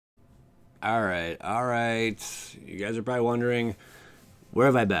All right. You guys are probably wondering, where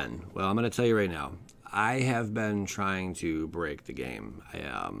have I been? Well, I'm going to tell you right now. I have been trying to break the game.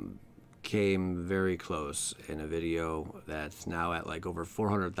 I came very close in a video that's now at like over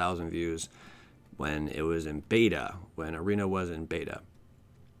 400,000 views when it was in beta, when Arena was in beta.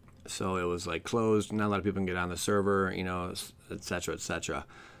 So it was like closed, not a lot of people can get on the server, you know, etc., etc.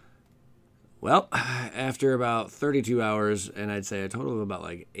 Well, after about 32 hours, and I'd say a total of about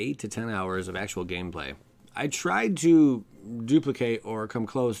like 8 to 10 hours of actual gameplay, I tried to duplicate or come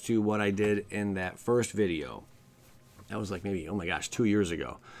close to what I did in that first video. That was like maybe, oh my gosh, 2 years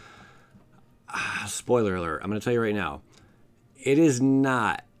ago. Spoiler alert, I'm going to tell you right now, it is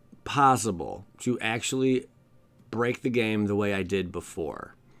not possible to actually break the game the way I did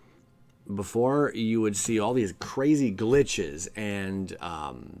before. Before, you would see all these crazy glitches, and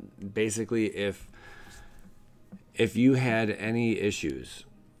basically if you had any issues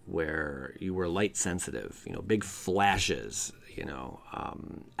where you were light sensitive, you know, big flashes, you know,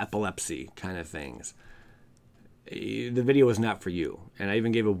 epilepsy kind of things, the video was not for you. And I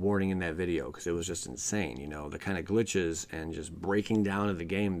even gave a warning in that video because it was just insane, you know, the kind of glitches and just breaking down of the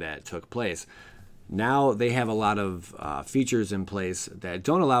game that took place. Now they have a lot of features in place that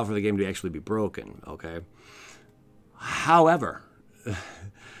don't allow for the game to actually be broken, okay? However,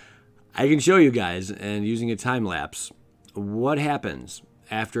 I can show you guys, and using a time lapse, what happens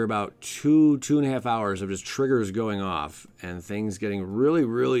after about 2.5 hours of just triggers going off and things getting really,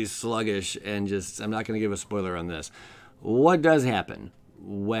 really sluggish, and just, I'm not going to give a spoiler on this. What does happen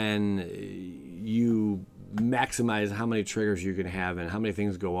when you maximize how many triggers you can have and how many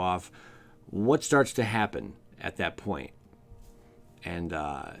things go off? What starts to happen at that point? And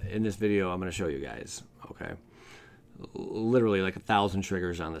in this video, I'm going to show you guys, okay? Literally like 1,000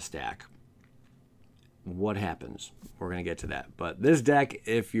 triggers on the stack. What happens? We're going to get to that. But this deck,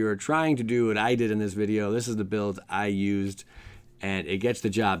 if you're trying to do what I did in this video, this is the build I used, and it gets the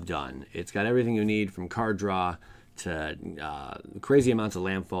job done. It's got everything you need, from card draw to crazy amounts of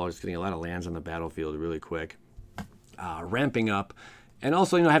landfall, just getting a lot of lands on the battlefield really quick, ramping up, and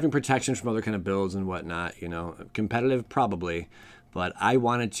also, you know, having protections from other kind of builds and whatnot, you know, competitive probably, but I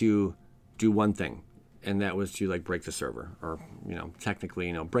wanted to do one thing, and that was to like break the server, or, you know, technically,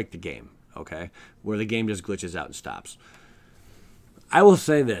 you know, break the game, okay, where the game just glitches out and stops. I will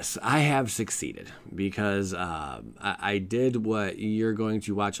say this, I have succeeded, because I did what you're going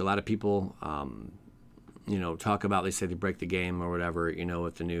to watch a lot of people, you know, talk about. They say they break the game or whatever, you know,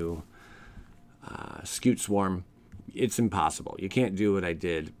 with the new Scute Swarm. It's impossible. You can't do what I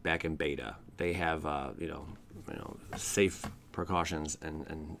did back in beta. They have, you know, safe precautions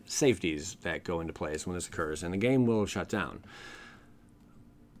and safeties that go into place when this occurs, and the game will shut down.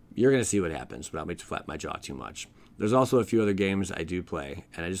 You're going to see what happens without me to flap my jaw too much. There's also a few other games I do play,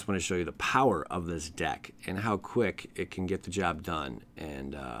 and I just want to show you the power of this deck and how quick it can get the job done.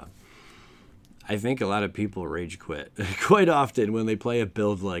 And I think a lot of people rage quit quite often when they play a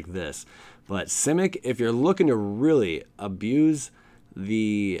build like this. But Simic, if you're looking to really abuse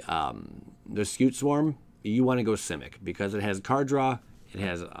the Scute Swarm, you want to go Simic, because it has card draw, it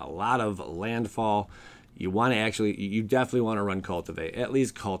has a lot of landfall. You want to actually, you definitely want to run Cultivate, at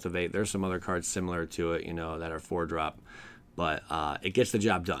least Cultivate. There's some other cards similar to it, you know, that are 4-drop, but it gets the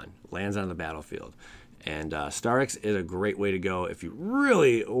job done, lands on the battlefield. And Starrix is a great way to go if you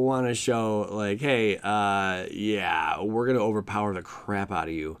really want to show, like, hey, yeah, we're going to overpower the crap out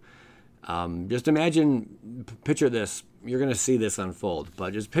of you. Just imagine, picture this. You're going to see this unfold,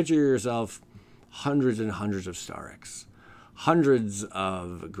 but just picture yourself hundreds and hundreds of Starrix, hundreds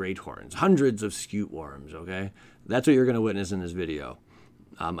of Greathorns, hundreds of Scute Worms, okay? That's what you're going to witness in this video.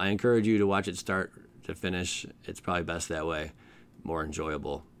 I encourage you to watch it start to finish. It's probably best that way, more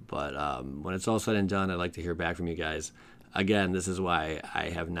enjoyable. But when it's all said and done, I'd like to hear back from you guys. Again, this is why I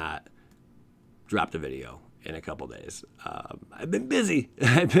have not dropped a video in a couple days. I've been busy.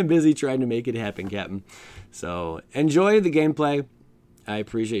 I've been busy trying to make it happen, Captain. So enjoy the gameplay. I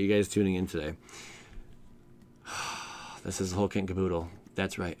appreciate you guys tuning in today. This is the whole kit and caboodle.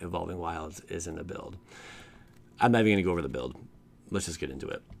 That's right, Evolving Wilds is in the build. I'm not even going to go over the build. Let's just get into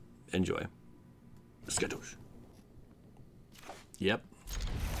it. Enjoy. Skadoosh. Yep.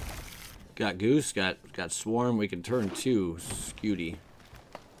 Got Goose, got Swarm. We can turn to Scute.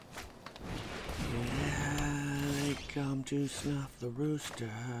 Yeah, they come to snuff the rooster.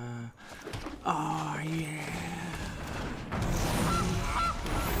 Oh, yeah.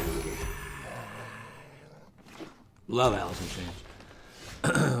 Love Alice in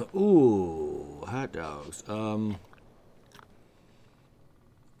Chains. Ooh, hot dogs.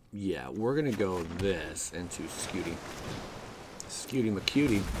 Yeah, we're gonna go this into Scute. Scute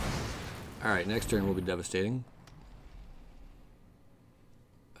McCutie. Alright, next turn will be devastating.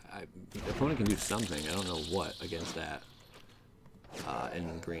 The opponent can do something. I don't know what against that.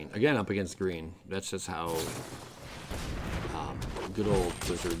 In green. Again, up against green. That's just how good old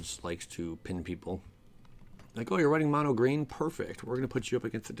Wizards likes to pin people. Like, oh, you're running mono green? Perfect. We're going to put you up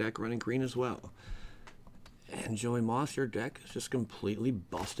against the deck running green as well. And Joey Moss, your deck is just completely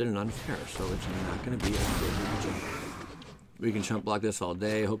busted and unfair, so it's not going to be a good matchup. We can chump block this all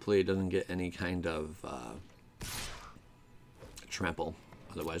day. Hopefully it doesn't get any kind of trample.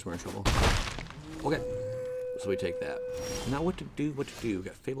 Otherwise we're in trouble. Okay. So we take that. Now what to do, what to do. We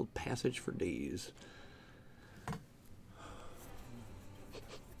got Fabled Passage for days.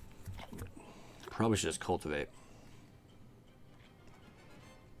 Probably should just Cultivate.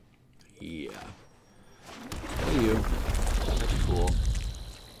 Yeah. Tell you. That's cool.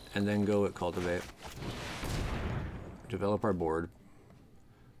 And then go at Cultivate. Develop our board.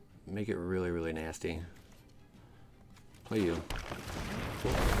 Make it really, really nasty. Play you.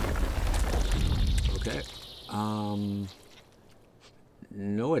 Okay.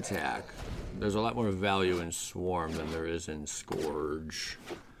 No attack. There's a lot more value in Swarm than there is in Scourge.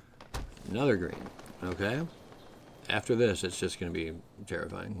 Another green. Okay. After this, it's just going to be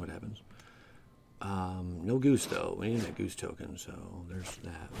terrifying what happens. No Goose, though. We need that Goose token, so there's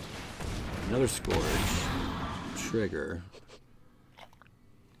that. Another Scourge. Trigger.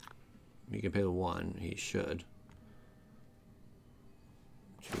 He can pay the 1. He should.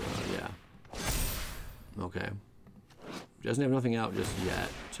 Yeah. Okay. Doesn't have nothing out just yet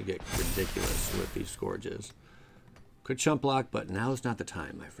to get ridiculous with these Scourges. Could chump block, but now is not the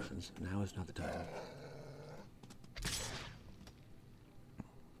time, my friends. Now is not the time.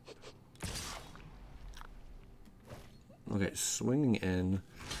 Okay, swinging in.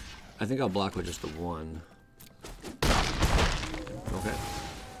 I think I'll block with just the 1. Okay.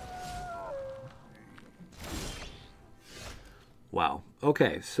 Wow.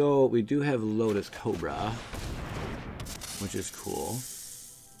 Okay, so we do have Lotus Cobra, which is cool.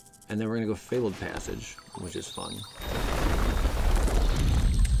 And then we're going to go Fabled Passage, which is fun.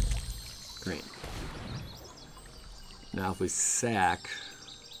 Green. Now if we sack,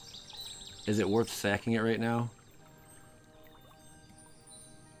 is it worth sacking it right now?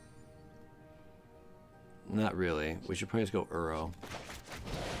 Not really. We should probably just go Uro.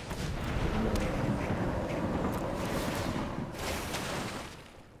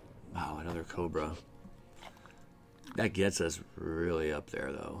 Wow, another Cobra. That gets us really up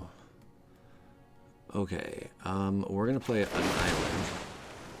there, though. Okay, we're gonna play an island.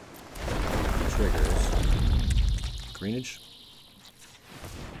 Triggers. Greenage.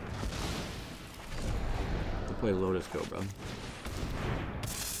 We'll play Lotus Cobra.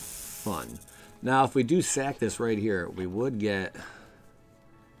 Fun. Now, if we do sack this right here, we would get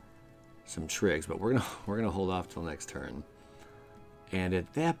some trigs, but we're gonna hold off till next turn. And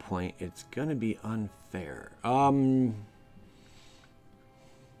at that point, it's gonna be unfair. No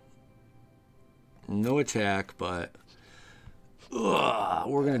attack, but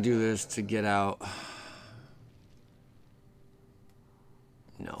we're gonna do this to get out.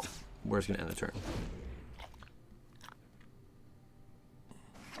 No, we're just gonna end the turn.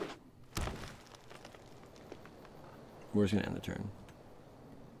 We're just gonna end the turn.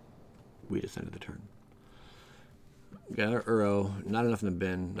 We just ended the turn. Got our Uro, not enough in the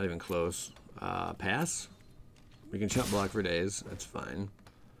bin, not even close. Pass. We can chump block for days, that's fine.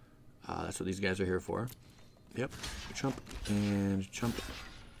 That's what these guys are here for. Yep, chump and chump.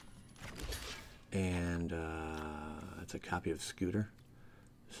 And it's a copy of Scooter.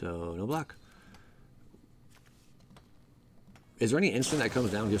 So no block. Is there any instant that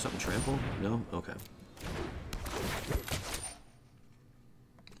comes down and gives something trample? No? Okay.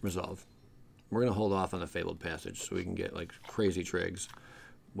 Resolve. We're going to hold off on the Fabled Passage so we can get like crazy trigs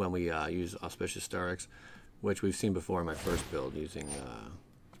when we use Auspicious Starrix, which we've seen before in my first build using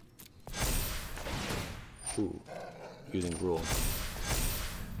using Gruul.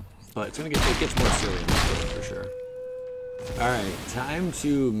 But it's gonna it gets more silly in this build for sure. Alright, time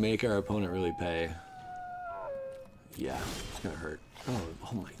to make our opponent really pay. Yeah, it's gonna hurt. Oh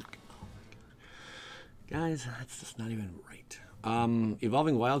my god. Guys, that's just not even right.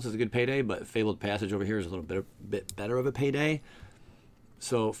 Evolving Wilds is a good payday, but Fabled Passage over here is a little bit better of a payday.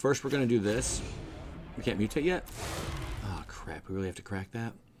 So first we're gonna do this. We can't mutate yet? Oh crap, we really have to crack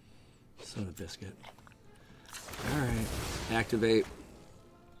that? Son of a biscuit. Alright, activate.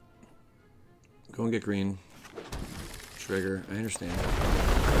 Go and get green. Trigger, I understand.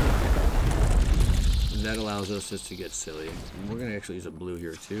 And that allows us just to get silly. And we're gonna actually use a blue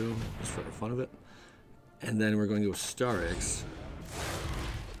here too, just for the fun of it. And then we're going to go Starrix.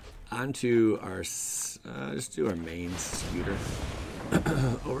 onto our, let's do our main scooter.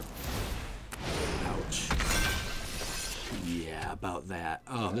 Over. Ouch. Yeah, about that.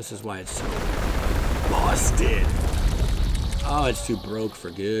 Oh, this is why it's so busted. Oh, it's too broke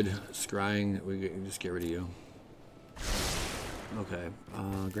for good. Scrying, we can just get rid of you. Okay,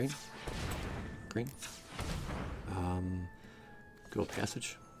 green. Green. Go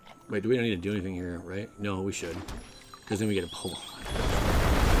passage. Wait, do we don't need to do anything here, right? No, we should. Because then we get a pull.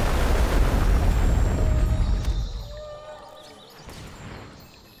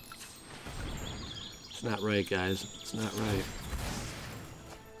 It's not right, guys. It's not right.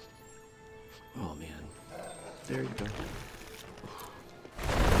 Oh, man. There you go.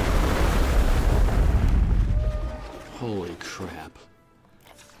 Holy crap.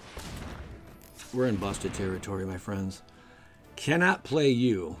 We're in busted territory, my friends. Cannot play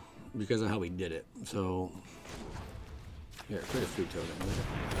you because of how we did it. So, here, put a food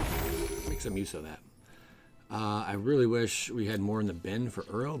token. Make some use of that. I really wish we had more in the bin for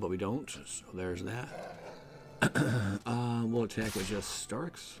Uro, but we don't. So there's that. We'll attack with just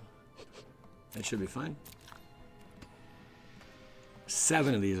Starrix. That should be fine.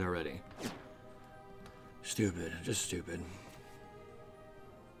 7 of these already. Stupid, just stupid.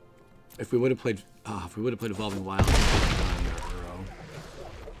 If we would have played, Evolving Wilds, we would have done Uro.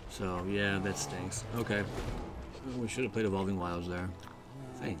 So yeah, that stinks. Okay, we should have played Evolving Wilds there.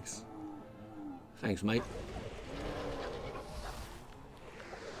 Thanks. Thanks, Mike.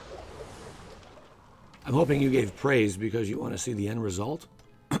 I'm hoping you gave praise because you want to see the end result.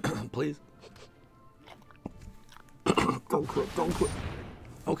 Please. Don't quit, don't quit.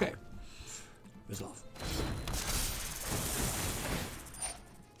 Okay. Resolve.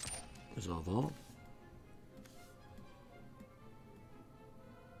 Resolve all.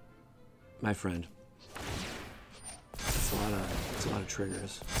 My friend. That's a lot of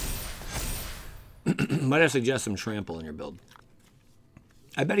triggers. Might I suggest some trample in your build?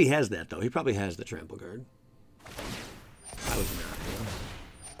 I bet he has that though. He probably has the trample card. I was not. You know?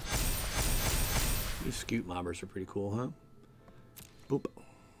 These Scute mobbers are pretty cool, huh? Boop.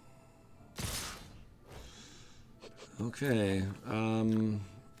 Okay.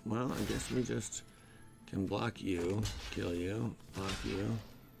 Well, I guess we just can block you, kill you, block you,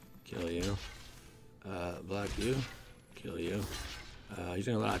 kill you, block you, kill you. He's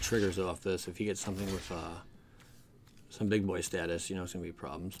getting a lot of triggers off this. If he gets something with some big boy status, you know, it's gonna be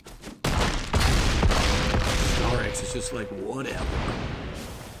problems. Starrix is just like whatever.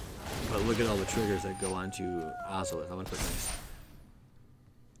 But look at all the triggers that go onto Ozolith. I'm gonna put nice.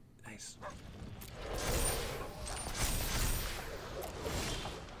 Nice.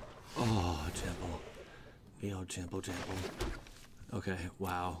 Oh, temple. The old temple. Okay,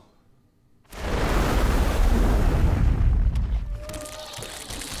 wow.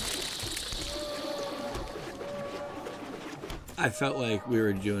 I felt like we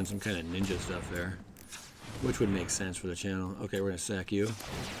were doing some kind of ninja stuff there, which would make sense for the channel. Okay, we're gonna sack you.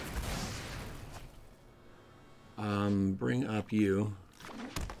 Bring up you.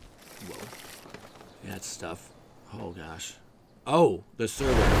 Whoa. That's stuff. Oh gosh. Oh, the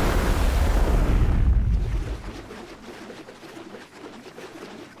server.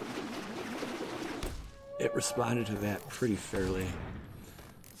 It responded to that pretty fairly.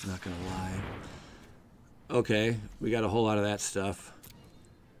 Not gonna lie. Okay, we got a whole lot of that stuff.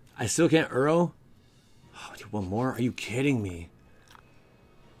 I still can't Uro? Oh, dude, one more? Are you kidding me?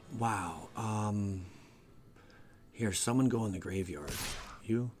 Wow. Here, someone go in the graveyard.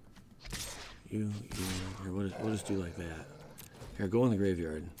 You. Here, we'll just do like that. Here, go in the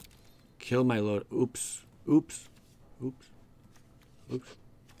graveyard. Kill my load. Oops.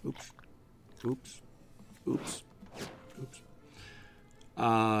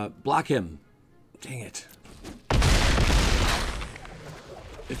 Block him. Dang it.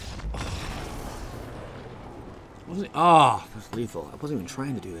 Oh, that's lethal. I wasn't even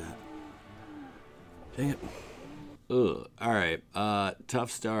trying to do that. Dang it. Ugh. Alright. Tough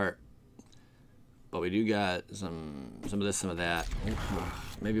start. But we do got some of this, some of that.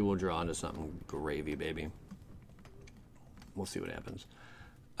 Maybe we'll draw into something gravy, baby. We'll see what happens.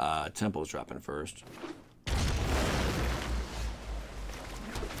 Temple's dropping first.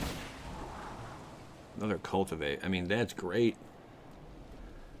 Another Cultivate. I mean, that's great.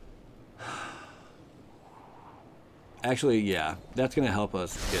 Actually, yeah, that's going to help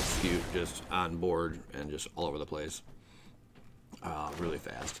us get Scute just on board and just all over the place really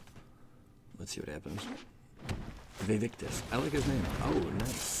fast. Let's see what happens. Vivictus. I like his name. Oh,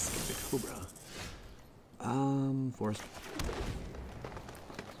 nice. Gilded Cobra. Forest.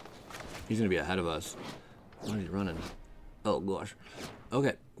 He's going to be ahead of us. What is he running? Oh, gosh.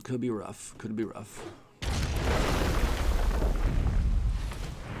 Okay, could be rough. Could be rough.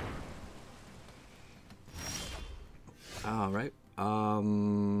 All right.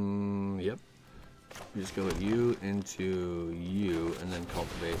 Yep. We just go with you into you, and then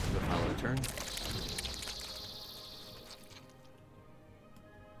cultivate the following turn.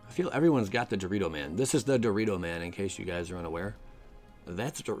 I feel everyone's got the Dorito Man. This is the Dorito Man, in case you guys are unaware.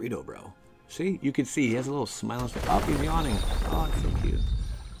 That's Dorito, bro. See? You can see he has a little smile on his face. Oh, he's yawning. Oh, it's so cute.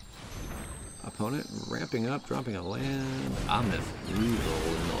 Opponent ramping up, dropping a land. Omnith.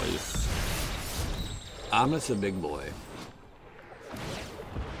 Evil noise. Omnith's a big boy.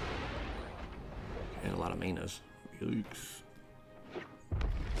 And a lot of manas. Yikes.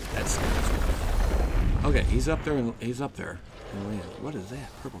 That's okay. He's up there. He's up there. What is that?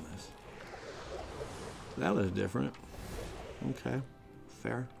 Purpleness. That was different. Okay.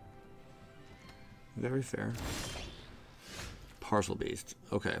 Fair. Very fair. Parcelbeast.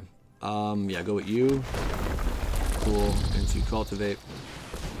 Okay. Yeah, go with you. Cool. Into cultivate.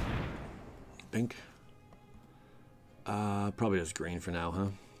 Bink. Probably just green for now, huh?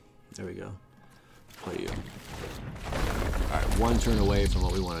 There we go. Play you. Alright, one turn away from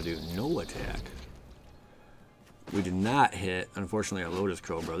what we want to do. No attack. We did not hit, unfortunately, our Lotus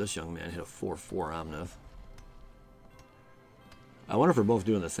Cobra. This young man hit a 4/4 Omnith. I wonder if we're both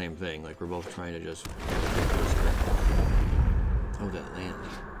doing the same thing. Like, we're both trying to just... Oh, that land.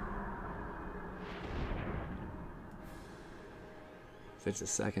 If it's the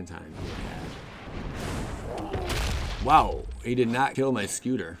second time he had. Wow, he did not kill my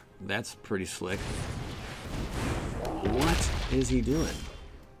scooter. That's pretty slick. What is he doing?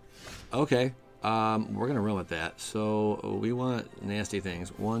 Okay, we're gonna run with that. So we want nasty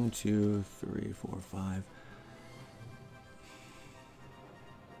things. 1, 2, 3, 4, 5.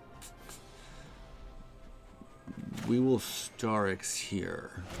 We will Starrix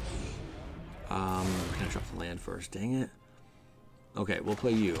here. We're gonna drop the land first. Dang it. Okay, we'll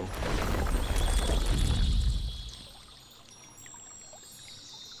play you.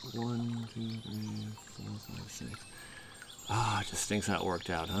 1, 2, 3, 4, 5, 6. Ah, it just stinks how it worked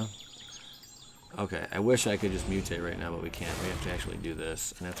out, huh? Okay, I wish I could just mutate right now, but we can't. We have to actually do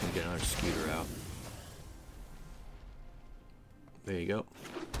this, and that's gonna get another scooter out. There you go.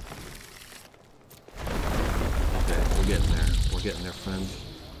 Okay, we're getting there. We're getting there, friends.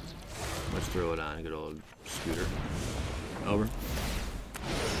 Let's throw it on. Good old scooter. Over.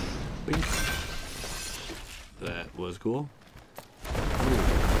 Bing. That was cool.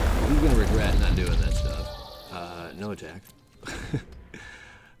 He's gonna regret not doing that stuff. No attack.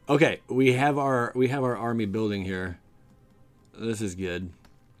 Okay, we have our army building here. This is good.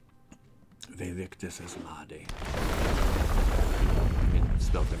 Vevictus Asmade. I mean,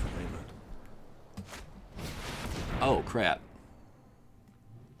 spelled differently, but... Oh, crap.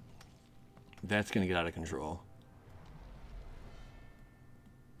 That's gonna get out of control.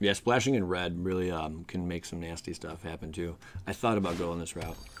 Yeah, splashing in red really can make some nasty stuff happen too. I thought about going this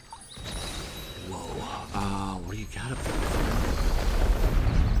route. Whoa. What do you got up there?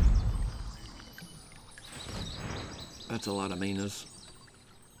 That's a lot of manas.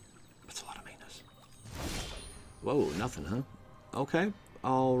 That's a lot of manas. Whoa, nothing, huh? Okay.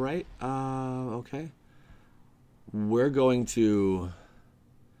 All right. Okay. We're going to...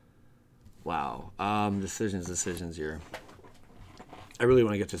 Wow. Decisions here. I really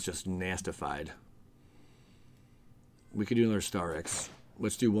want to get this just nastified. We could do another Starrix.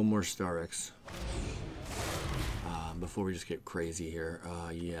 Let's do one more Starrix. Before we just get crazy here.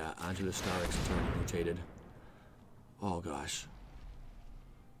 Yeah, onto the Starrix and turn mutated. Oh, gosh.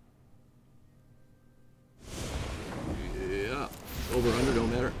 Yeah. Over, under, don't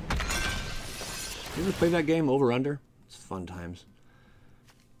matter. You ever play that game, over, under? It's fun times.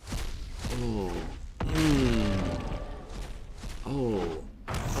 Oh. Oh.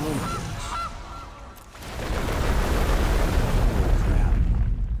 Oh, my gosh. Oh, crap.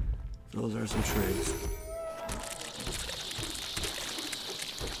 Those are some trigs.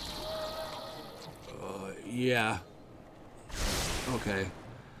 Yeah. Okay.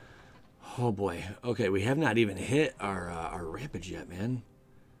 Oh boy. Okay, we have not even hit our rampage yet, man.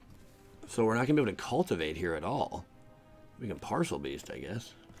 So we're not gonna be able to cultivate here at all. We can Parcelbeast, I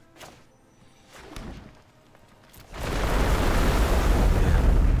guess.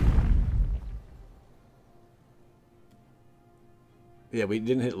 Yeah, we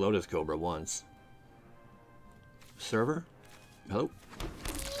didn't hit Lotus Cobra once. Server? Hello?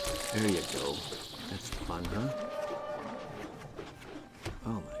 There you go. That's fun, huh?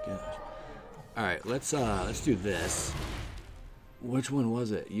 Oh my gosh. Alright, let's do this. Which one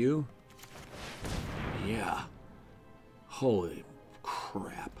was it? You? Yeah. Holy crap.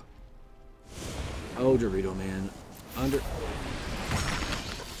 crap. Oh, Dorito man. Under.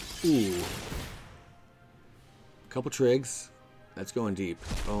 Ooh. Couple trigs. That's going deep.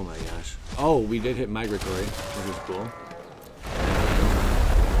 Oh my gosh. Oh, we did hit Migratory, which is cool.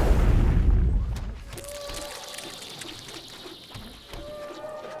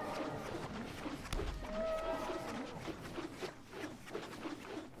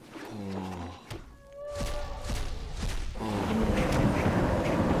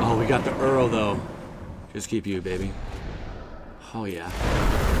 Oh, we got the Earl though. Just keep you, baby. Oh yeah.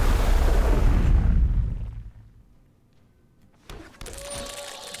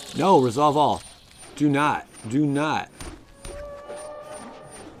 No, resolve all. Do not. Do not.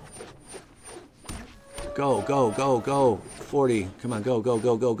 Go, go, go, go. 40. Come on, go, go,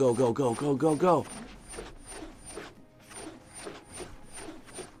 go, go, go, go, go, go, go, go.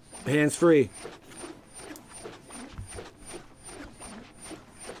 Hands free.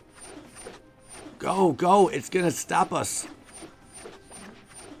 Go, go. It's going to stop us.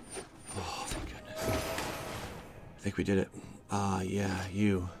 Oh, thank goodness. I think we did it. Yeah,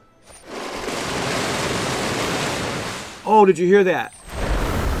 you. Oh, did you hear that?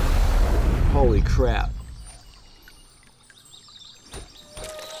 Holy crap.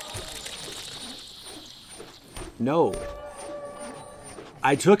 No.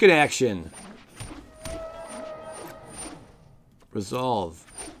 I took an action. Resolve.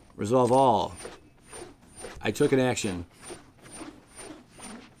 Resolve all. I took an action.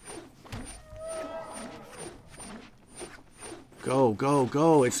 Go, go,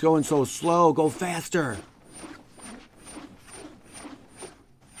 go. It's going so slow. Go faster.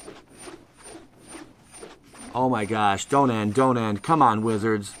 Oh my gosh. Don't end. Don't end. Come on,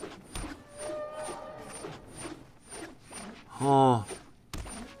 Wizards. Oh.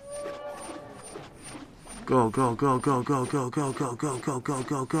 Go, go, go, go, go, go, go, go, go, go, go,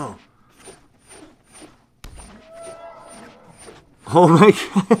 go, go. Oh my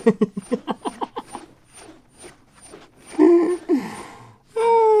god.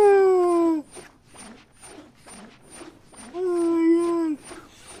 Oh my god.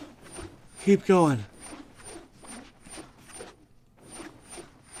 Keep going.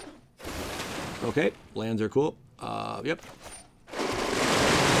 Okay, lands are cool. Yep.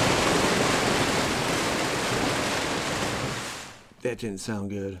 That didn't sound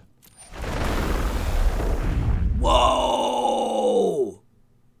good. Whoa!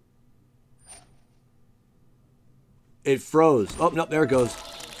 It froze. Oh, no, there it goes.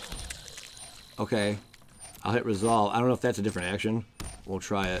 Okay. I'll hit resolve. I don't know if that's a different action. We'll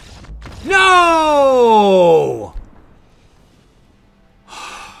try it. No!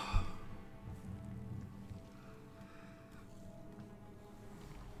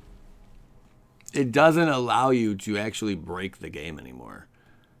 It doesn't allow you to actually break the game anymore.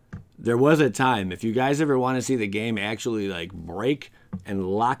 There was a time, if you guys ever want to see the game actually like break and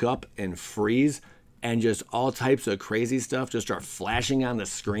lock up and freeze and just all types of crazy stuff just start flashing on the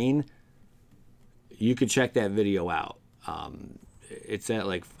screen, you could check that video out. It's at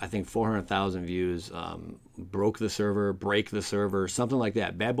like, I think 400,000 views. Broke the server, break the server, something like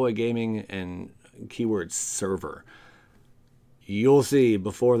that. Bad Boy Gaming and keyword server. You'll see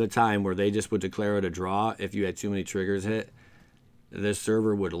before the time where they just would declare it a draw if you had too many triggers hit. This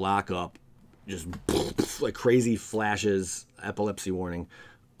server would lock up, just like crazy flashes, epilepsy warning,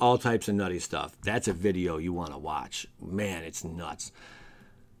 all types of nutty stuff. That's a video you want to watch. Man, it's nuts.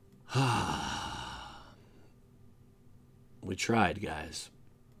 We tried, guys.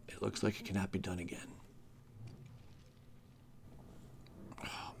 It looks like it cannot be done again.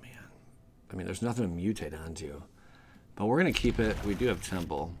 Oh, man. I mean, there's nothing to mutate onto. But we're going to keep it. We do have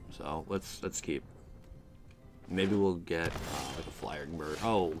Temple, so let's keep. Maybe we'll get like a flyer bird.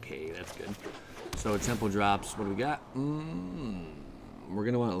 Oh, okay, that's good. So Temple drops. What do we got? We're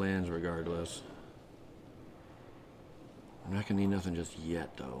going to want lands regardless. I'm not going to need nothing just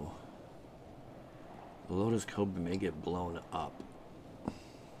yet, though. The Lotus Cobra may get blown up. But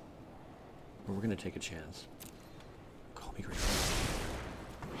we're going to take a chance. Call me great.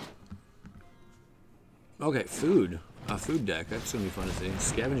 Okay, food. A food deck. That's going to be fun to see.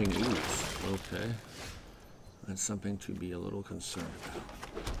 Scavenging Ooze. Okay. That's something to be a little concerned about.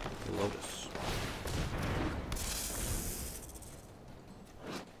 Lotus.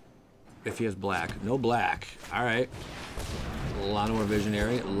 If he has black. No black. Alright. A lot more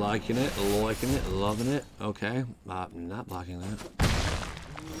visionary. Liking it. Liking it. Loving it. Okay. Not blocking that.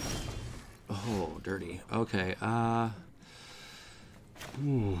 Oh, dirty. Okay.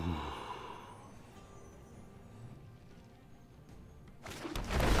 Ooh.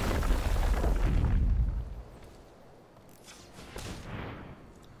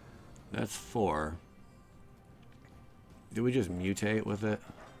 That's 4. Do we just mutate with it?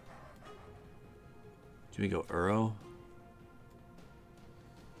 Do we go Uro?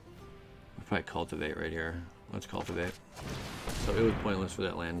 We'll probably Cultivate right here. Let's Cultivate. So it was pointless for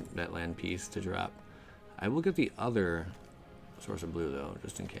that land piece to drop. I will get the other source of blue though,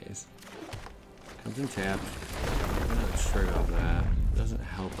 just in case. Comes in tapped. I'm gonna trigger off that. Doesn't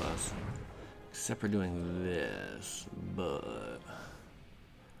help us. Except for doing this, but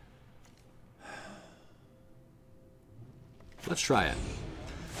let's try it.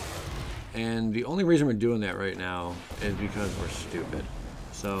 And the only reason we're doing that right now is because we're stupid.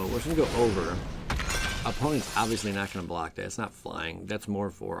 So we're just gonna go over. Opponent's obviously not gonna block that. It's not flying. That's more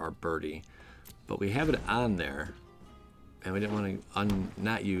for our birdie. But we have it on there, and we didn't want to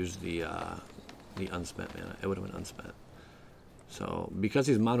not use the unspent mana. It would have been unspent. So because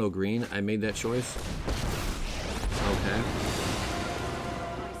he's mono green, I made that choice. Okay.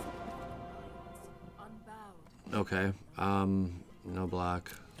 Okay. No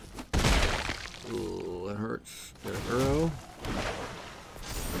block. Ooh, that hurts. There's Uro.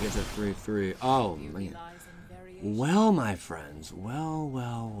 I guess at 3/3. Oh man. Well, my friends. Well,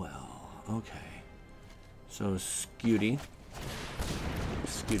 well, well. Okay. So Scute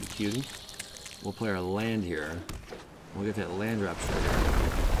Cutie. We'll play our land here. We'll get that land drop trigger.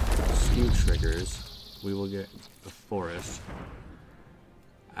 Scute triggers. We will get the forest.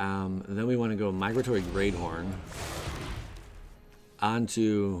 Then we want to go Migratory Greathorn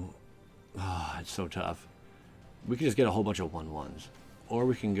onto. Oh, it's so tough. We could just get a whole bunch of 1/1s, or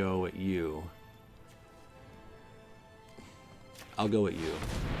we can go at you. I'll go at you.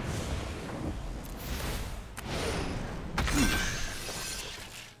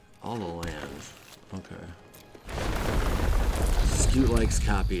 All the lands. Okay. Scute likes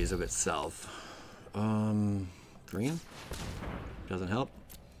copies of itself. Green? Doesn't help.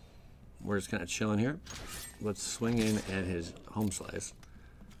 We're just kind of chilling here. Let's swing in at his home slice.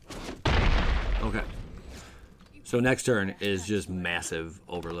 Okay. So next turn is just massive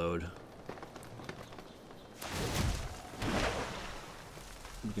overload.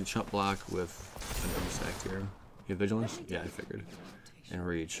 You can chump block with an insect here. You have vigilance? Yeah, I figured. And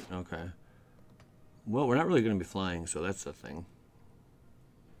reach. Okay. Well, we're not really going to be flying, so that's the thing.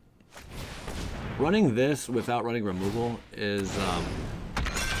 Running this without running removal is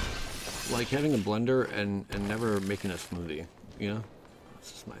like having a blender and never making a smoothie. You know?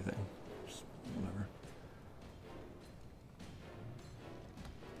 That's just my thing. Just whatever.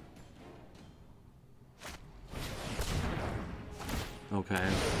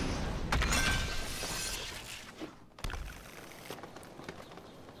 Okay.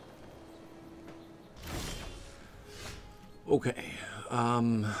 Okay.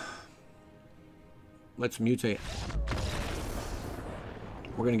 Let's mutate.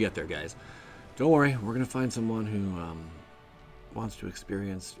 We're gonna get there, guys. Don't worry, we're gonna find someone who wants to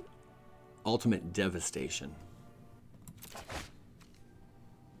experience ultimate devastation.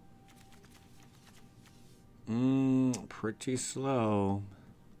 Pretty slow.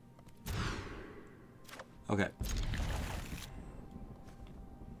 Okay.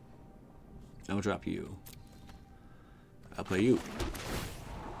 I'll drop you. I'll play you.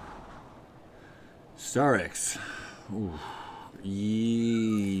 Starrix. Ooh.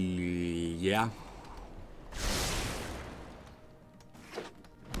 Yeah.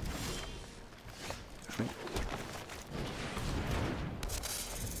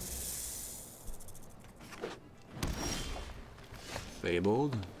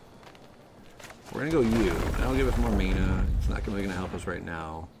 Fabled. We're gonna go you. That'll give us more mana. It's not really gonna help us right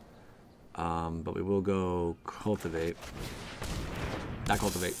now. But we will go Cultivate. Not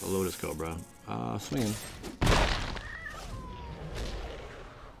Cultivate, the Lotus Cobra. Swinging.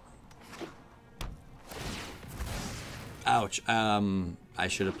 Ouch. I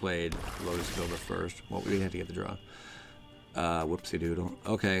should have played Lotus Cobra first. Well, we have to get the draw. Whoopsie doodle.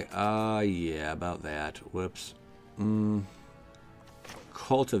 Okay. Yeah, about that. Whoops.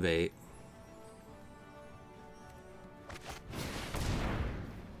 Cultivate.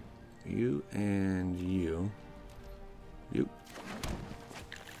 You and you. You.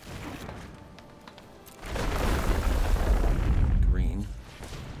 Green.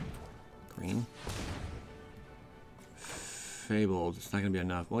 Green. Fabled. It's not going to be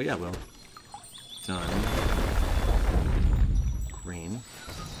enough. Well, yeah, well. Done. Green.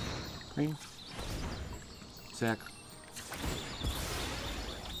 Green. Sack.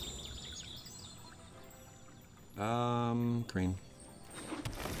 Green.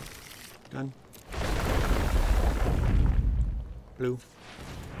 Done. Blue.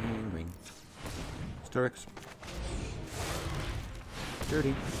 And green. Starrix.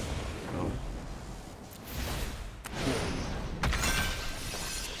 Dirty. Oh.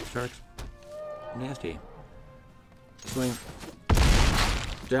 Starrix. Nasty. Swing.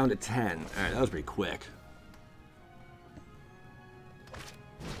 Down to 10. Alright, that was pretty quick.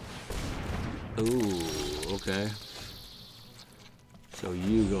 Ooh, okay. So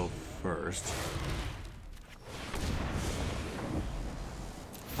you go first.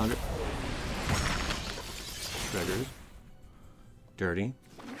 100. Triggers. Dirty.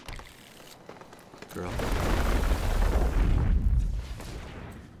 Girl.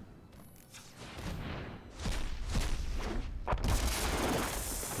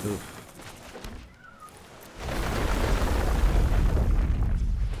 Oof.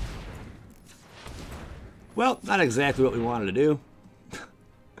 Well, not exactly what we wanted to do.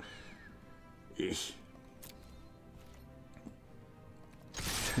 Yeesh.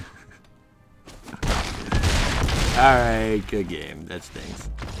 Alright, good game. That stinks.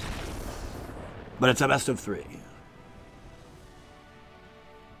 But it's a best of 3.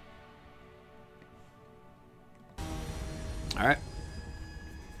 Alright.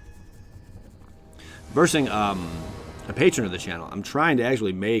 Versing a patron of the channel. I'm trying to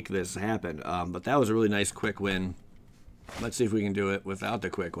actually make this happen, but that was a really nice quick win. Let's see if we can do it without the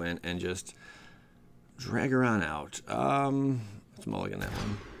quick win and just drag her on out. Let's mulligan that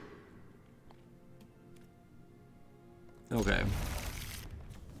one. Okay.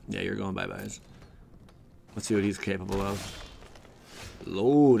 Yeah, you're going bye-byes. Let's see what he's capable of.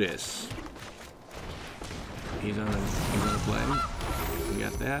 Lotus. He's on a play. We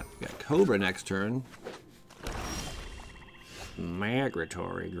got that. We got Cobra next turn.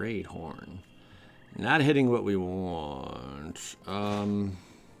 Migratory Greathorn. Not hitting what we want.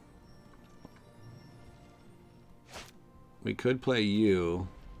 We could play you.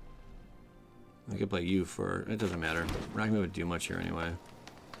 I could play you for... It doesn't matter. We're not going to do much here anyway.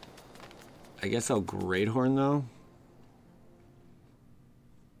 I guess I'll Greathorn, though.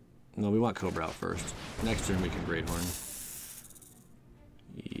 No, we want Cobra out first. Next turn we can Greathorn.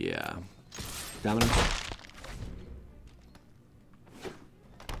 Yeah. Dominance.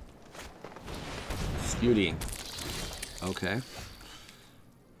 Scute. Okay.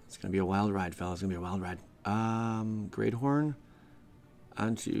 It's going to be a wild ride, fellas. It's going to be a wild ride. Greathorn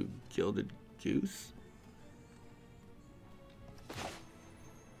onto Gilded Goose.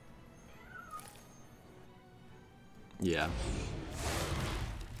 Yeah.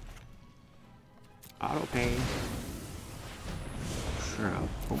 Auto pay. Sure.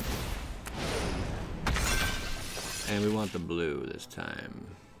 Oh. And we want the blue this time.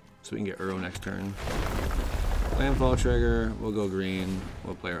 So we can get Uro next turn. Landfall trigger. We'll go green.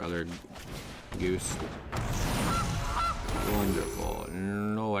 We'll play our other goose. Wonderful.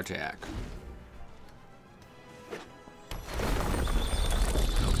 No attack.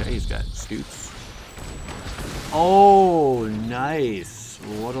 Okay, he's got Scutes. Oh, nice.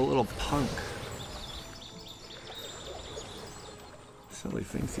 What a little punk. So he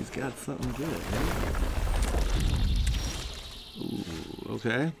thinks he's got something good. Huh? Ooh,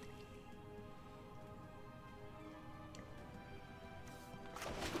 okay.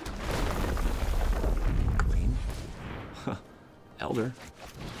 Green. Huh. Elder.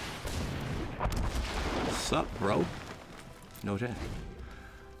 What's up, bro? No attack.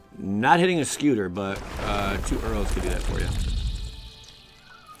 Not hitting a scooter, but 2 Uros could do that for you.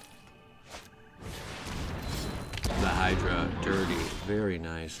 The Hydra, dirty. Very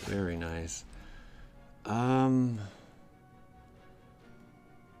nice, very nice.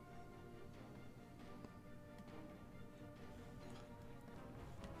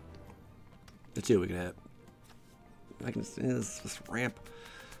 Let's see what we can hit. I can see this ramp.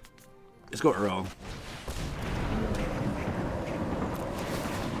 Let's go Uro.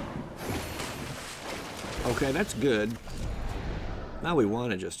 Okay, that's good. Not we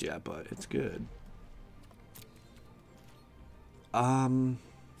want it just yet, but it's good.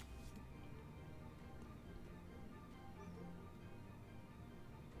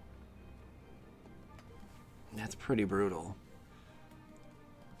 That's pretty brutal.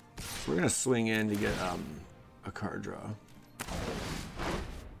 We're gonna swing in to get a card draw.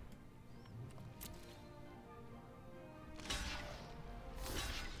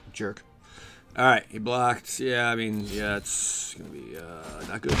 Jerk. All right, he blocked. Yeah, I mean, yeah, it's gonna be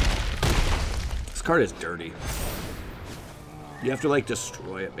not good. This card is dirty. You have to like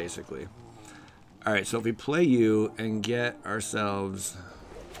destroy it basically. All right, so if we play you and get ourselves,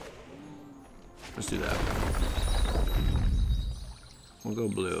 let's do that. We'll go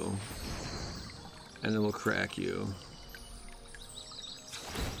blue, and then we'll crack you.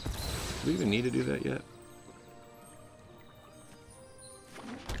 Do we even need to do that yet?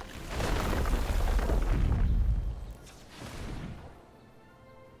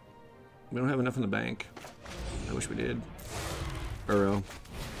 We don't have enough in the bank. I wish we did. Burrow.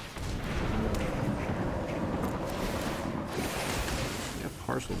 Yeah,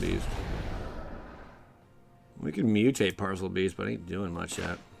 Parcelbeast. We can mutate Parcelbeast, but I ain't doing much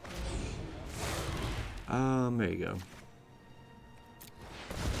yet. There you go.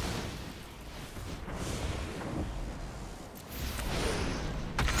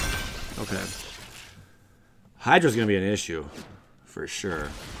 Okay. Hydra's gonna be an issue, for sure.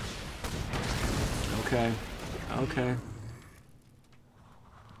 Okay. Okay.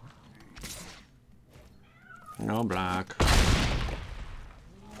 No block.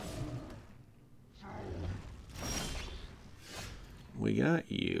 We got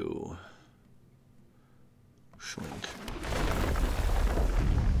you. Shrink.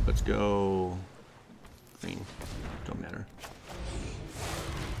 Let's go. Green. Don't matter.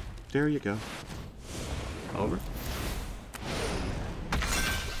 There you go. Over.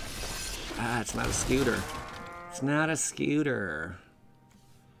 Ah, it's not a scooter. It's not a scooter.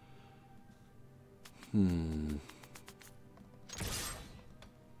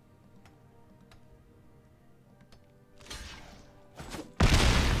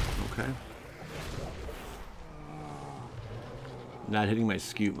 Okay. Not hitting my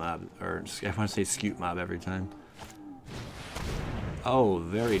Scute mob, or I want to say Scute mob every time. Oh,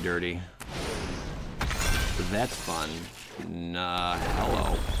 very dirty. That's fun. Nah,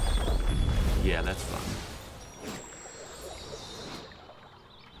 hello. Yeah, that's fun.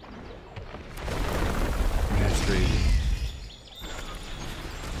 That's crazy.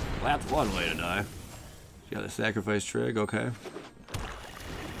 Well, that's one way to die. You got the sacrifice trig, okay.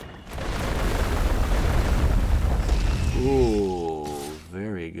 Ooh,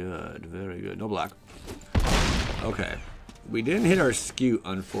 very good, very good. No block. Okay. We didn't hit our Scute,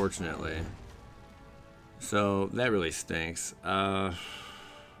 unfortunately. So, that really stinks.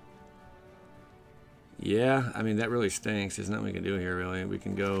 Yeah, I mean, that really stinks. There's nothing we can do here, really. We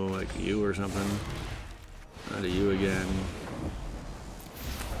can go, like, you or something. Not to you again.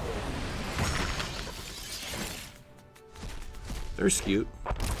 There's Scute.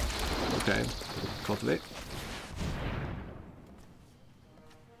 Okay. Cultivate.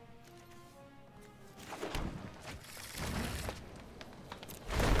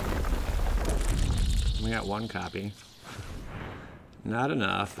 We got one copy. Not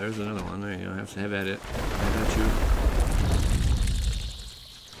enough. There's another one. There you go. Have to have at it. I got you.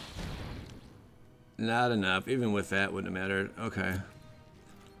 Not enough. Even with that, wouldn't have mattered. Okay.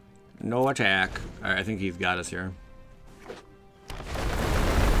 No attack. Alright, I think he's got us here.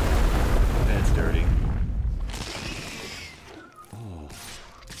 That's dirty. Oh.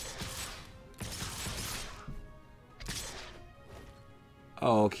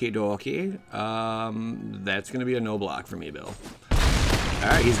 Okie dokie. That's gonna be a no block for me, Bill.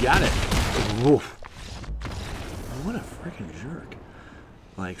 Alright, he's got it. Oof. What a freaking jerk.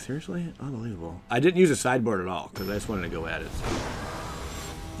 Like, seriously? Unbelievable. I didn't use a sideboard at all, because I just wanted to go at it. So.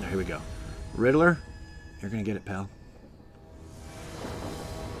 Now, here we go. Riddler, you're gonna get it, pal.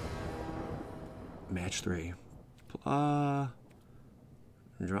 Match 3. Draw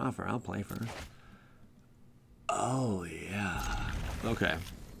for, I'll play for. Oh, yeah. Okay.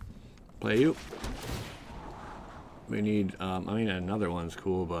 Play you. We need, I mean, another one's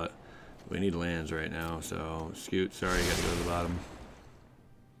cool, but we need lands right now, so Scute, sorry, you gotta go to the bottom.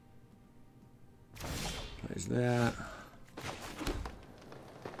 Plays that.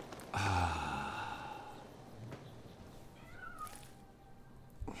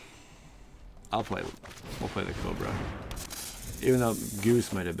 We'll play the Cobra. Even though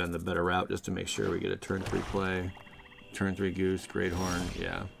Goose might have been the better route, just to make sure we get a turn 3 play. Turn 3 Goose, Greathorn,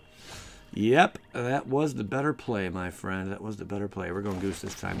 yeah. Yep, that was the better play, my friend. That was the better play. We're going Goose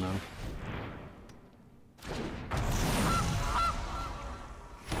this time, though.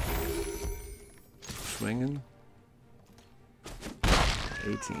 Swinging.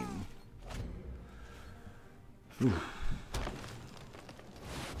 18. Whew.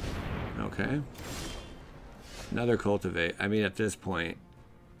 Okay. Another Cultivate. I mean, at this point,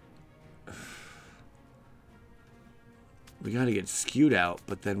 we got to get Scute out,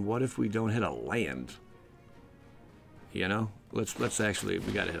 but then what if we don't hit a land? You know? Let's actually,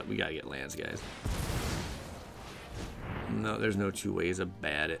 we got to get lands, guys. No, there's no two ways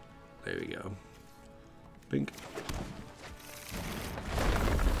about it. There we go. Pink.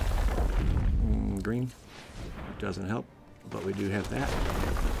 Green. Doesn't help, but we do have that.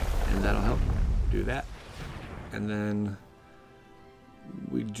 And that'll help. Do that. And then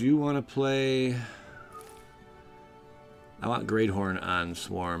we do want to play... I want Greathorn on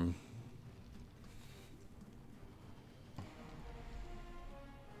Swarm.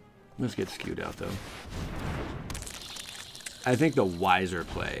 Let's get Scute out, though. I think the wiser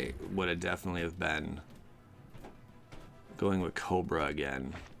play would have definitely have been going with Cobra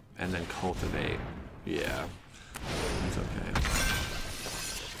again, and then Cultivate. Yeah, that's okay.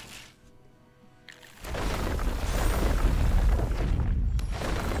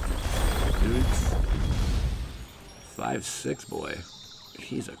 Dudes. 5'6" boy.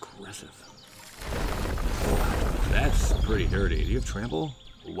 He's aggressive. Oh, that's pretty dirty. Do you have trample?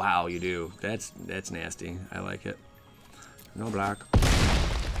 Wow, you do. That's nasty. I like it. No block.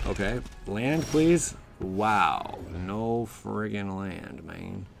 Okay. Land, please. Wow. No friggin' land,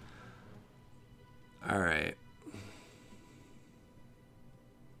 man. Alright.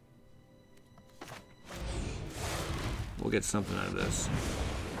 We'll get something out of this.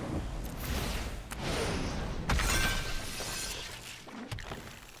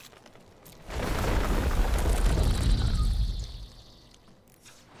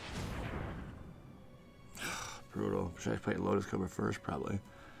 Brutal. Should I play Lotus Cobra first? Probably.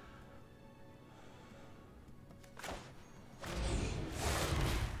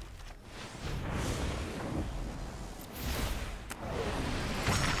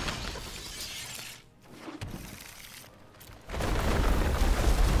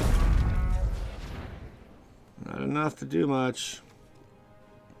 Not enough to do much.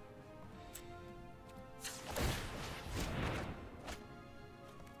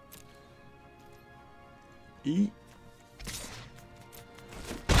 Eat.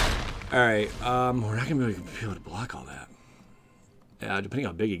 Alright, we're not going to be able to block all that. Yeah, depending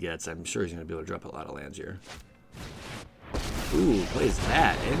on how big he gets, I'm sure he's going to be able to drop a lot of lands here. Ooh, plays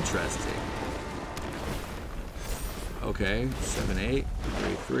that. Interesting. Okay, 7/8,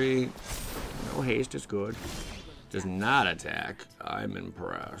 3/3. No haste is good. Does not attack. I'm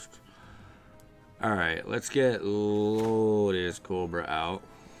impressed. Alright, let's get Lotus Cobra out.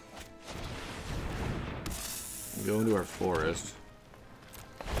 Go into our forest.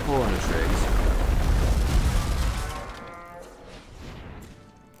 Pull on the trigs.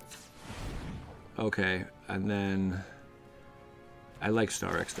 Okay, and then I like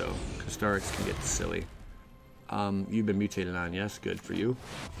Starrix though, because Starrix can get silly. You've been mutated on, yes, good for you.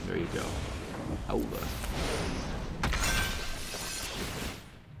 There you go. Over.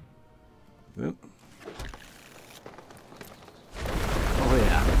 Oop. Oh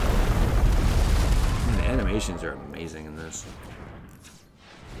yeah. Man, the animations are amazing in this.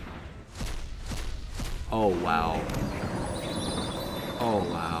 Oh wow. Oh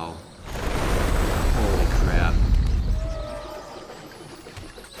wow. Holy crap.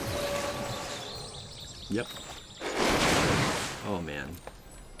 Yep. Oh man.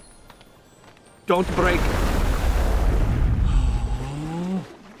 Don't break.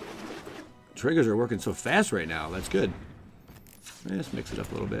 Triggers are working so fast right now. That's good. Let's mix it up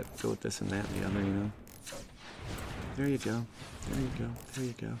a little bit. Go with this and that and the other, you know. There you go. There you go. There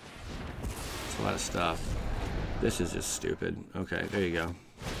you go. It's a lot of stuff. This is just stupid. Okay, there you go.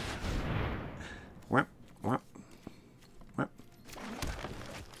 Whap, whap, whap.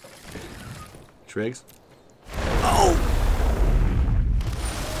 Trigs. Oh!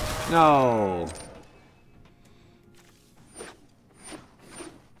 No!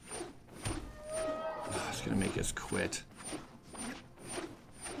 Oh, it's gonna make us quit.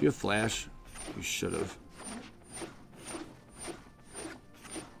 You have flash? You should have.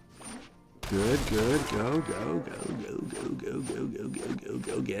 Good, good. Go, go, go, go, go, go, go, go, go, go,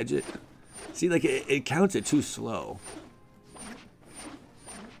 go, gadget. See, like, it counts it too slow.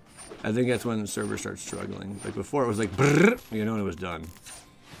 I think that's when the server starts struggling. Like, before it was like, brrr, you know, and it was done.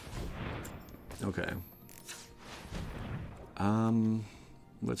 Okay.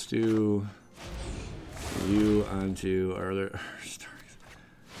 Let's do you onto our other stars.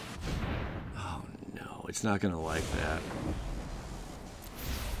 Oh, no. It's not going to like that.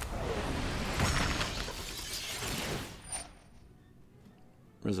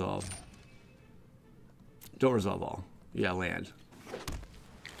 Resolve. Don't resolve all. Yeah, land.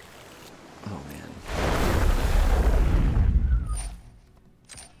 Oh, man.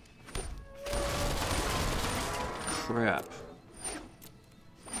 Crap.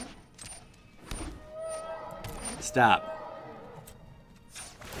 Stop.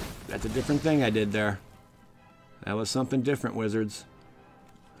 That's a different thing I did there. That was something different, wizards.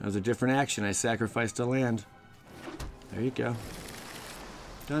 That was a different action. I sacrificed a land. There you go.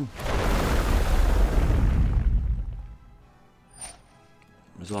 Done.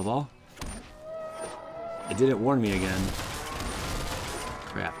 Resolve all? It didn't warn me again.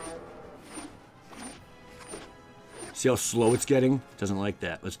 Crap. See how slow it's getting? Doesn't like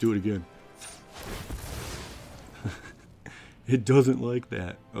that. Let's do it again. It doesn't like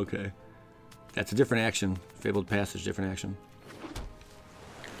that. Okay. That's a different action. Fabled Passage, different action.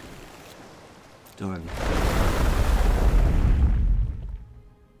 Done.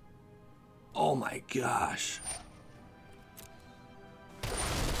 Oh my gosh.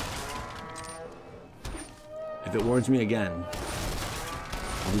 If it warns me again,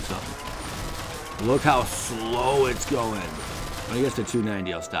 I'll do something. Look how slow it's going. When it gets to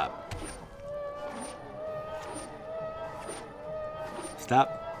 290, I'll stop.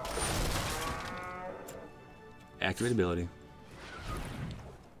 Stop. Activate ability.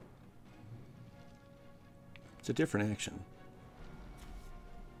 It's a different action.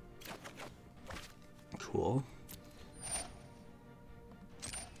 Cool.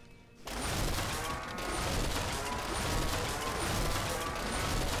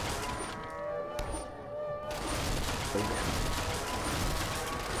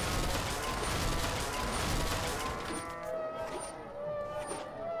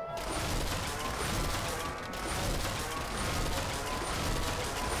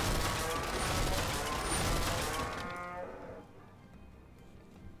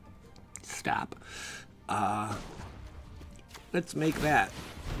 Stop. Let's make that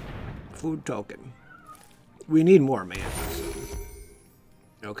food token. We need more mana.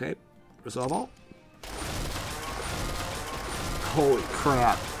 Okay, resolve all. Holy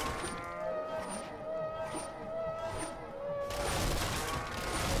crap.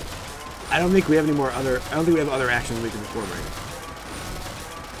 I don't think we have any more other. I don't think we have other actions we can perform right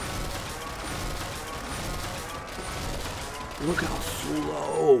now. Look how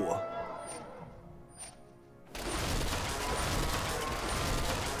slow.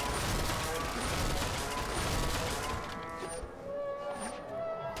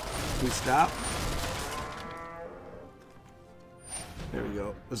 We stop. There we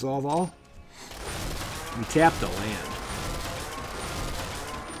go. Resolve all. We tap the land.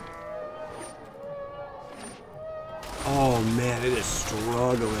 Oh man, it is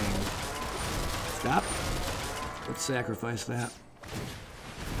struggling. Stop. Let's sacrifice that.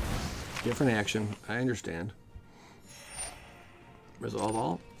 Different action. I understand. Resolve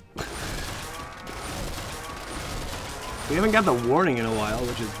all. We haven't got the warning in a while,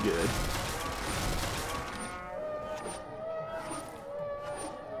 which is good.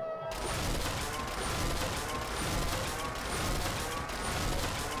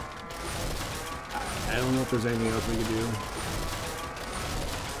 I don't know if there's anything else we could do.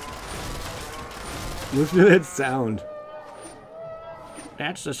 Listen to that sound.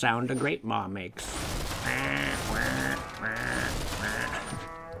 That's the sound a great mom makes.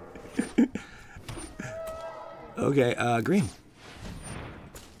 Okay, green.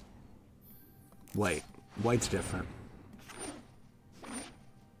 White. White's different.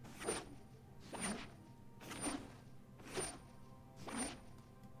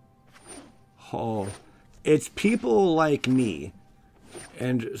 Oh, it's people like me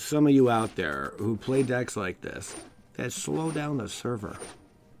and some of you out there who play decks like this that slow down the server.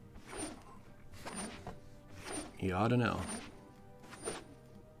 You ought to know.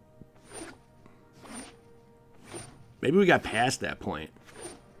 Maybe we got past that point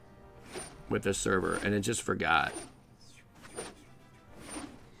with the server and it just forgot.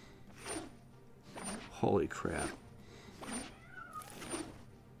 Holy crap.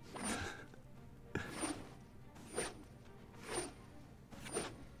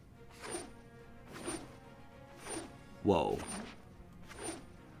 Whoa.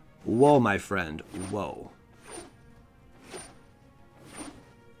 Whoa, my friend. Whoa.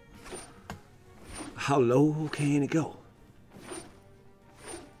 How low can it go?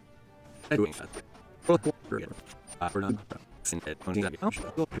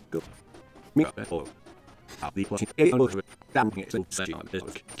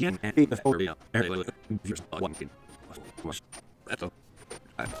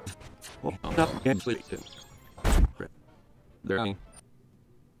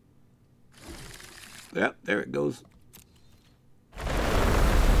 Yep, there it goes.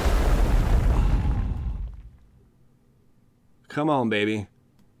 Come on, baby.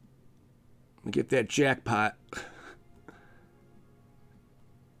 Get that jackpot.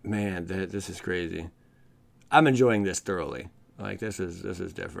 Man, this is crazy. I'm enjoying this thoroughly. Like this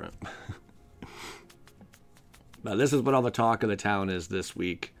is different. But this is what all the talk of the town is this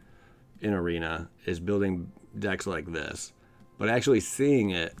week in Arena, is building decks like this. But actually seeing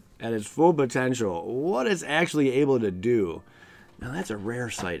it at its full potential, what it's actually able to do. Now that's a rare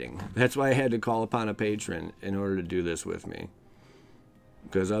sighting. That's why I had to call upon a patron in order to do this with me.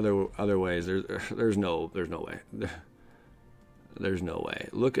 Because other ways, there's no way. There's no way.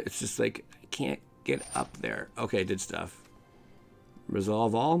 Look, it's just like I can't get up there. Okay, did stuff.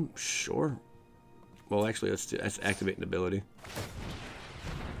 Resolve all? Sure. Well, actually, let's activate an ability.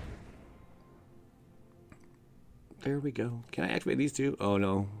 There we go. Can I activate these two? Oh,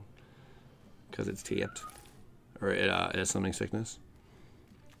 no. Because it's tapped. Or it has summoning sickness.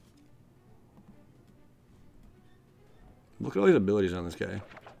 Look at all these abilities on this guy.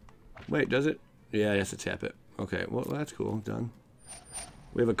 Wait, does it? Yeah, it has to tap it. Okay, well, that's cool. Done.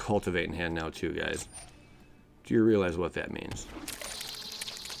 We have a Cultivate in hand now, too, guys. Do you realize what that means?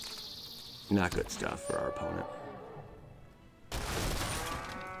 Not good stuff for our opponent.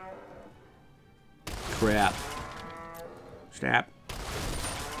 Crap. Snap.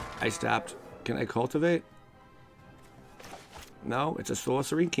 I stopped. Can I Cultivate? No, it's a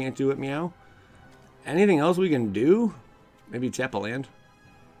sorcery. Can't do it, meow. Anything else we can do? Maybe tap a land?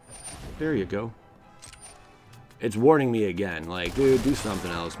 There you go. It's warning me again. Like, dude, do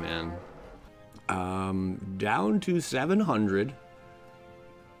something else, man. Down to 700.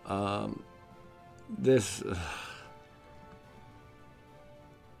 This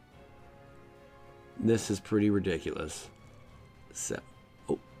is pretty ridiculous. So,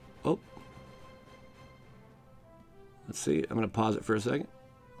 oh. Let's see. I'm going to pause it for a second.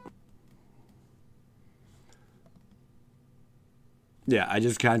 Yeah, I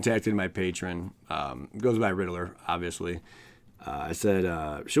just contacted my patron. Goes by Riddler, obviously. I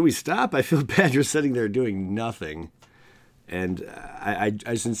said, should we stop? I feel bad you're sitting there doing nothing. And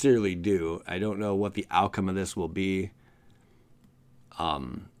I sincerely do. I don't know what the outcome of this will be. I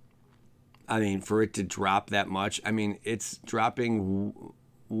mean, for it to drop that much, I mean, it's dropping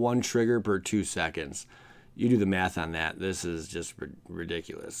one trigger per 2 seconds. You do the math on that. This is just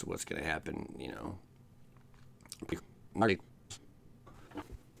ridiculous. What's going to happen, you know? Marty.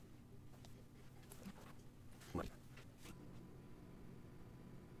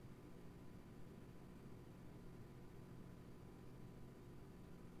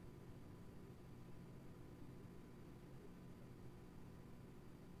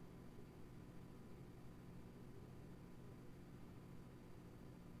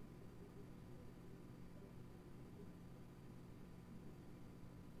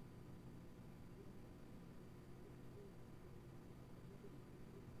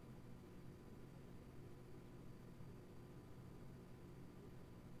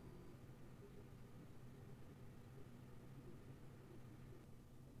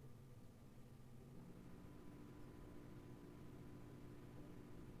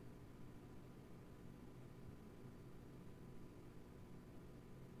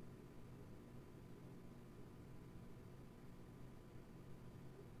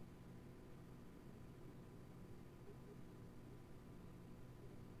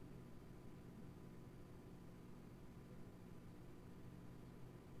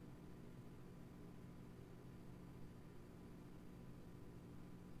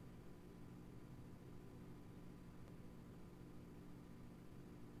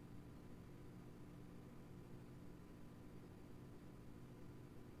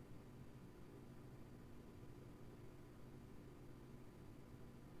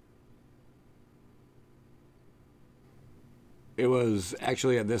 It was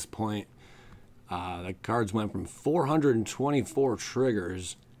actually at this point, the cards went from 424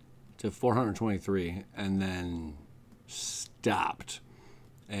 triggers to 423 and then stopped.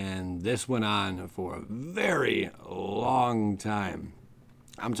 And this went on for a very long time.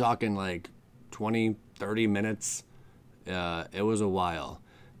 I'm talking like 20, 30 minutes. It was a while.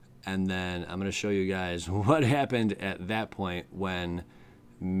 And then I'm going to show you guys what happened at that point when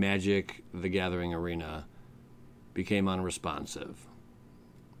Magic the Gathering Arena became unresponsive.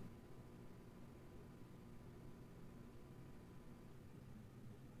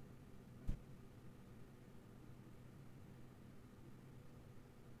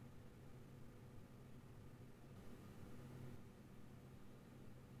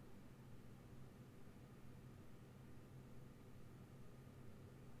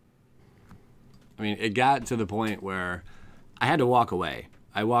 I mean, it got to the point where I had to walk away.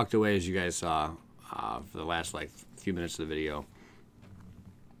 I walked away, as you guys saw, for the last like few minutes of the video.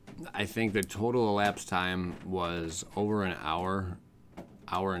 I think the total elapsed time was over an hour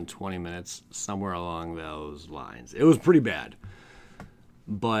and 20 minutes, somewhere along those lines. It was pretty bad.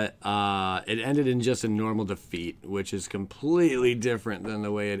 But it ended in just a normal defeat, which is completely different than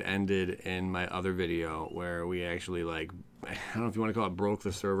the way it ended in my other video, where we actually, like, I don't know if you want to call it broke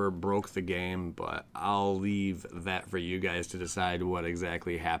the server, broke the game, but I'll leave that for you guys to decide what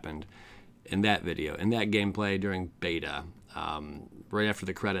exactly happened in that video. In that gameplay during beta, right after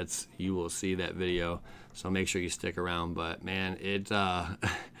the credits, you will see that video, so make sure you stick around. But man, it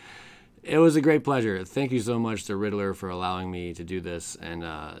It was a great pleasure. Thank you so much to Riddler for allowing me to do this and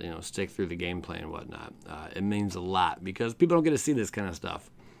stick through the gameplay and whatnot. It means a lot because people don't get to see this kind of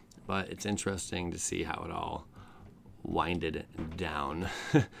stuff, but it's interesting to see how it all winded down.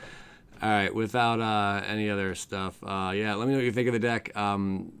 All right, without any other stuff, yeah, let me know what you think of the deck.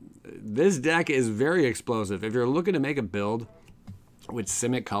 This deck is very explosive. If you're looking to make a build with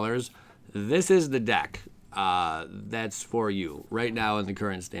Simic colors, this is the deck. That's for you right now in the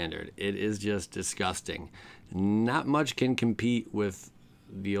current standard. It is just disgusting. Not much can compete with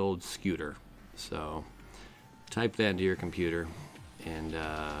the old Scooter. So type that into your computer and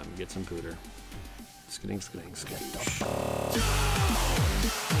get some pooter. Skidding, skidding, skidding.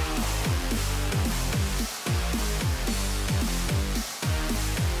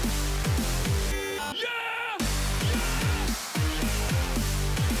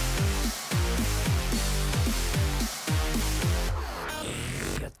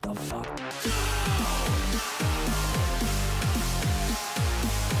 Get the fuck